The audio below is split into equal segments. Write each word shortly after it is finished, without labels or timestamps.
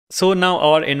So now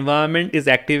our environment is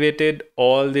activated,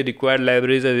 all the required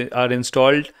libraries are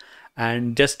installed,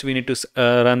 and just we need to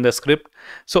run the script.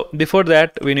 So before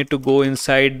that, we need to go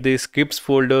inside the scripts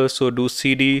folder. So do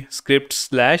cd script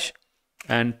slash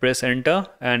and press enter,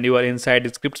 and you are inside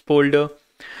the scripts folder.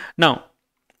 Now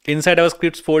inside our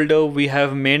scripts folder, we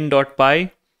have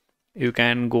main.py. You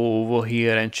can go over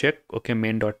here and check. Okay,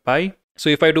 main.py. So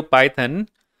if I do python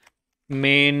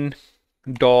main.py,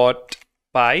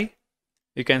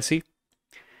 you can see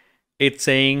it's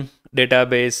saying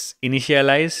database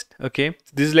initialized. Okay,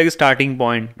 this is like a starting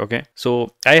point. Okay,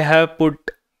 so I have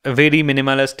put very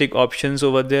minimalistic options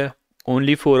over there,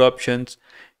 only 4 options.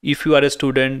 If you are a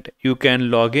student, you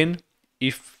can log in.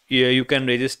 If you can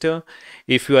register.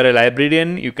 If you are a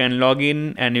librarian, you can log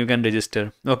in and you can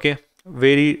register. Okay,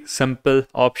 very simple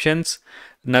options,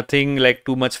 nothing like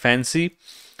too much fancy.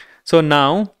 So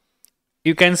now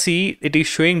you can see it is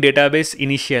showing database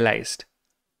initialized.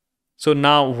 So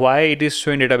now why it is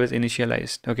showing database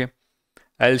initialized? Okay,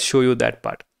 I'll show you that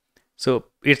part. So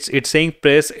it's saying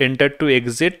press enter to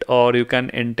exit, or you can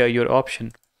enter your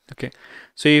option. Okay,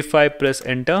 so if I press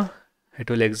enter, it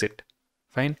will exit.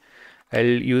 Fine. I'll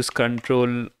use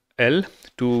Control L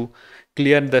to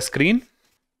clear the screen.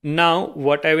 Now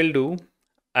what I will do,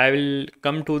 I will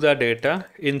come to the data.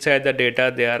 Inside the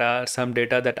data, there are some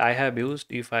data that I have used.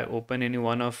 If I open any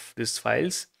one of these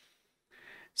files,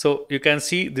 so you can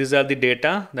see these are the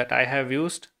data that I have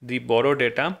used, the borrow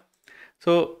data.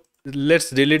 So let's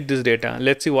delete this data.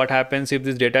 Let's see what happens if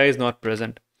this data is not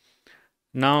present.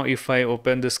 Now if I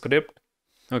open the script,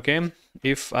 okay,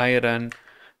 if I run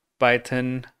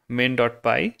python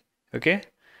main.py, okay,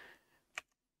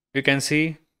 you can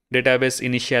see database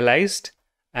initialized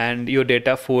and your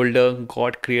data folder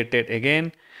got created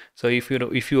again. So if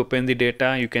you open the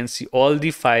data, you can see all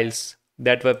the files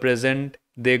that were present,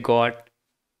 they got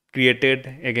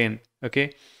created again.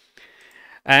 Okay,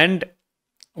 and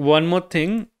one more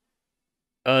thing,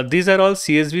 these are all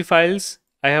CSV files.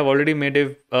 I have already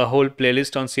made a whole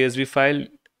playlist on CSV file.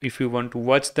 If you want to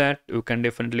watch that, you can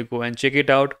definitely go and check it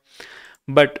out.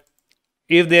 But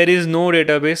if there is no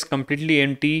database, completely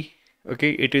empty,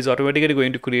 okay, it is automatically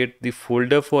going to create the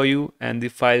folder for you and the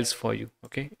files for you.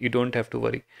 Okay, you don't have to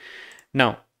worry.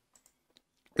 Now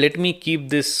let me keep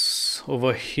this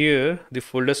over here, the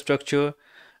folder structure,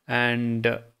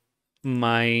 and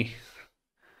my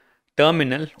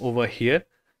terminal over here,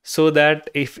 so that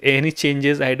if any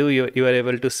changes I do, you are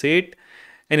able to see it.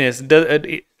 And yes,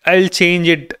 I'll change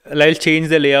it. I'll change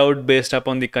the layout based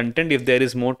upon the content. If there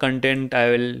is more content,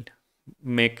 I will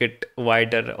make it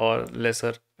wider or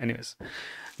lesser. Anyways,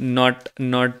 not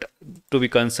to be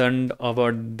concerned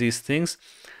about these things.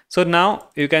 So now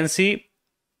you can see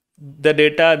the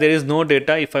data. There is no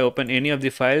data. If I open any of the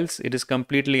files, it is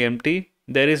completely empty.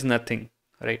 There is nothing,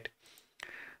 right?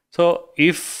 So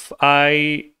if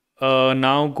I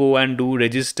now go and do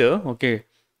register, okay,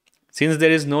 since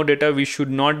there is no data, we should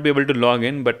not be able to log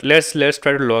in, but let's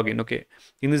try to log in. Okay,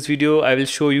 in this video I will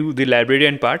show you the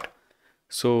librarian part.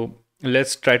 So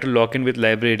let's try to log in with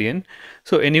librarian.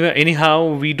 So anyway,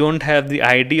 anyhow, we don't have the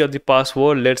ID or the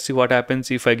password. Let's see what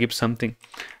happens if I give something.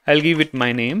 I'll give it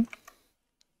my name.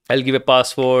 I'll give a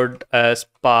password as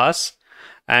pass,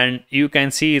 and you can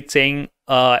see it's saying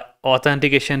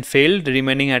authentication failed,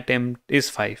 remaining attempt is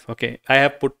 5. Okay, I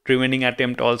have put remaining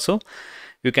attempt also.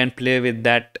 You can play with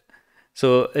that.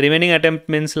 So remaining attempt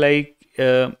means like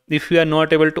if you are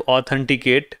not able to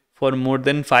authenticate for more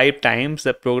than 5 times,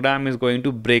 the program is going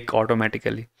to break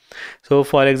automatically. So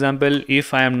for example,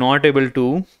 if I am not able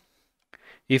to,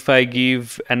 if I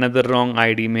give another wrong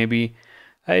ID, maybe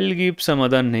I'll give some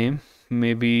other name,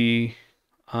 maybe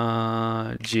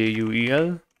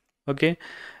JUEL, okay,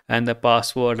 and the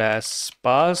password as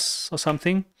pass or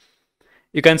something.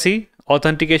 You can see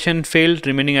authentication failed,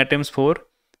 remaining attempts 4.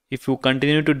 If you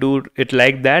continue to do it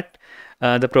like that,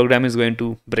 the program is going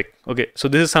to break. Okay, so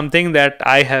this is something that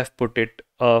I have put it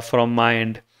from my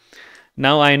end.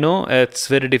 Now I know it's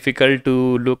very difficult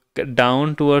to look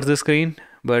down towards the screen,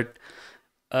 but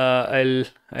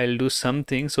I'll do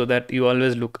something so that you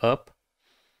always look up.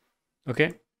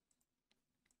 Okay,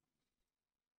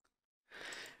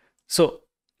 so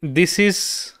this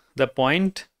is the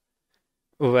point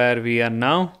where we are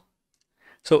now.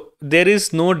 So there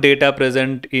is no data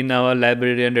present in our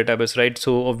librarian database, right?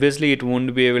 So obviously it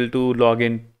won't be able to log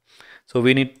in. So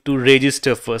we need to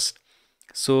register first.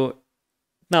 So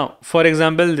now, for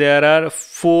example, there are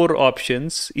 4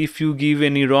 options. If you give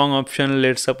any wrong option,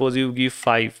 let's suppose you give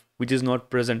 5, which is not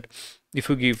present. If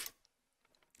you give,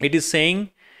 it is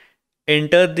saying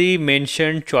enter the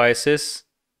mentioned choices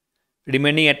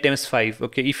remaining attempts 5.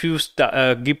 Okay, if you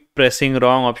keep pressing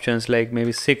wrong options like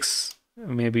maybe 6,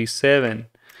 maybe 7,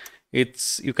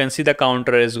 you can see the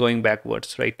counter is going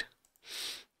backwards, right?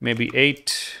 Maybe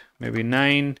 8, maybe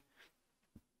 9,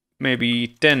 maybe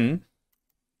 10.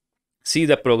 See,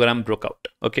 the program broke out.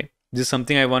 Okay, this is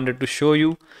something I wanted to show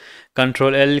you.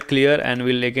 Control L, clear, and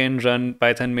we'll again run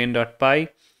python main.py.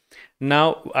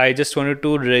 Now I just wanted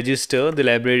to register the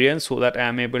librarian so that I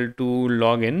am able to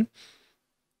log in.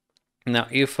 Now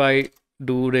if I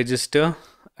do register,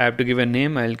 I have to give a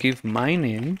name. I'll give my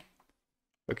name.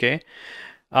 Okay,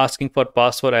 asking for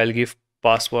password, I'll give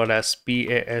password as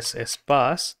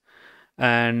pass,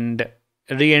 and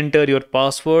re-enter your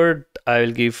password. I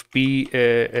will give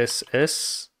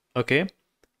pass. Okay,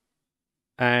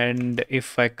 and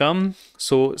if I come,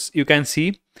 so you can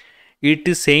see it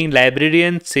is saying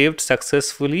librarian saved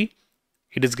successfully.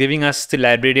 It is giving us the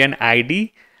librarian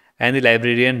ID and the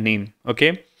librarian name.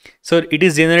 Okay, so it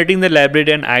is generating the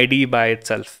librarian ID by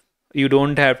itself. You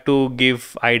don't have to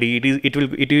give ID. It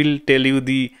will tell you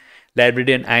the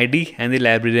librarian ID and the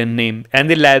librarian name, and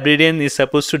the librarian is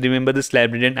supposed to remember this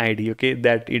librarian ID, okay,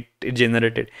 that it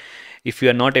generated. If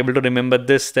you are not able to remember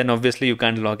this, then obviously you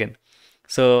can't log in.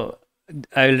 So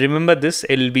I will remember this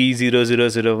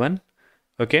LB0001.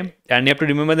 Okay, and you have to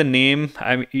remember the name.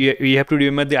 You have to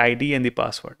remember the ID and the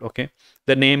password. Okay,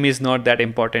 the name is not that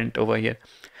important over here.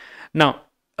 Now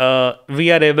we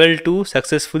are able to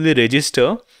successfully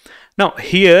register. Now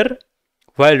here,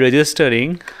 while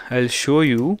registering, I'll show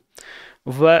you.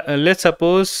 Let's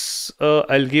suppose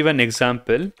I'll give an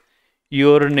example.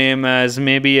 Your name as,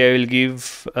 maybe I will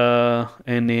give a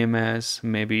name as,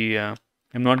 maybe I'm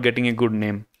not getting a good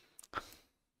name.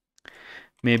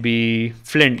 Maybe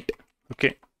Flint.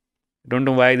 Okay, don't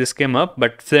know why this came up,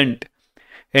 but Flint.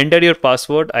 Enter your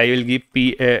password. I will give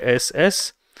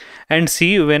PASS, and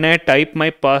see, when I type my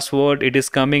password, it is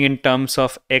coming in terms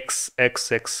of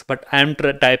XXX, but I'm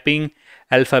typing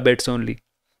alphabets only.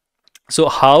 So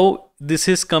how this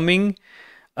is coming?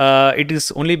 It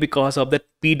is only because of that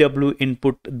PW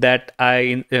input that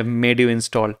I made you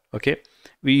install. Okay,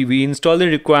 we install the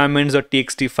requirements or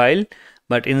TXT file,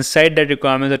 but inside that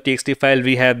requirements or TXT file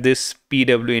we have this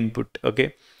PW input.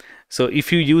 Okay, so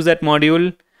if you use that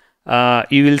module,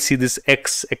 you will see this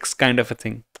XX kind of a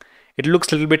thing. It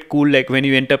looks a little bit cool, like when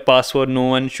you enter password, no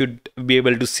one should be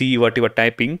able to see what you are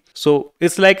typing. So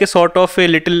it's like a sort of a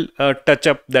little touch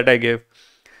up that I gave.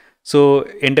 So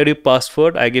enter your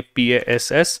password. I give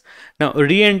PASS. Now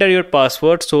re-enter your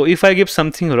password. So if I give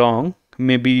something wrong,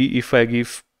 maybe if I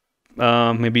give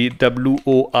maybe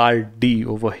WORD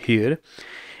over here,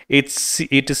 it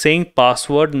is saying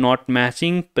password not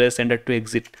matching, press enter to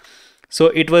exit. So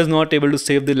it was not able to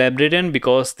save the librarian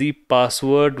because the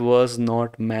password was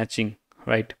not matching,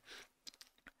 right?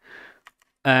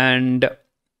 And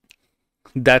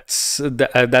that's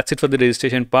it for the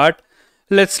registration part.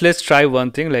 Let's try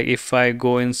one thing. Like if I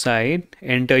go inside,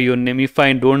 enter your name. If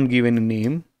I don't give any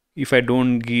name, if I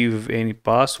don't give any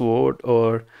password,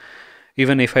 or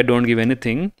even if I don't give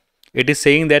anything, it is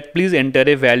saying that please enter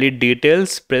a valid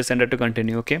details, press enter to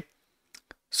continue. Okay,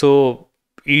 so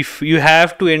if you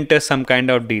have to enter some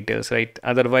kind of details, right,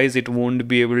 otherwise it won't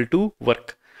be able to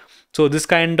work. So this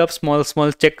kind of small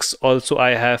checks also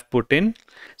I have put in.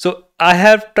 So I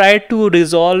have tried to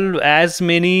resolve as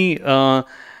many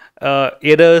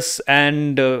errors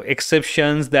and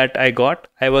exceptions that I got.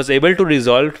 I was able to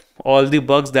resolve all the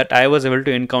bugs that I was able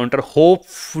to encounter.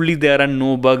 Hopefully there are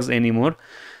no bugs anymore,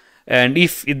 and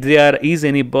if there is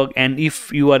any bug, and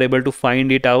if you are able to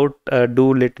find it out,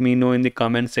 do let me know in the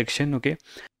comment section. Okay,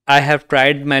 I have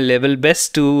tried my level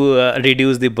best to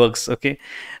reduce the bugs. Okay,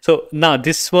 so now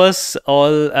this was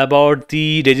all about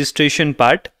the registration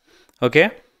part. Okay,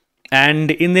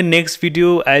 and in the next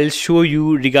video I'll show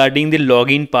you regarding the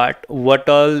login part, what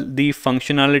all the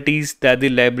functionalities that the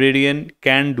librarian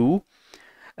can do.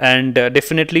 And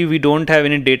definitely we don't have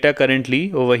any data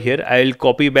currently over here. I'll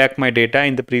copy back my data.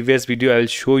 In the previous video I'll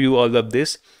show you all of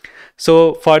this.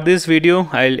 So for this video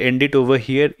I'll end it over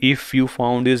here. If you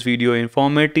found this video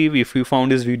informative, if you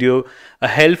found this video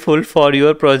helpful for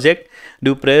your project,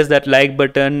 do press that like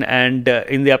button, and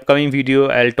in the upcoming video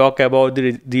I'll talk about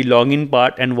the login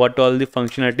part and what all the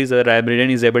functionalities the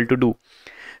librarian is able to do.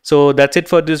 So that's it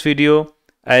for this video.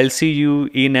 I'll see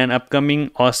you in an upcoming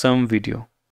awesome video.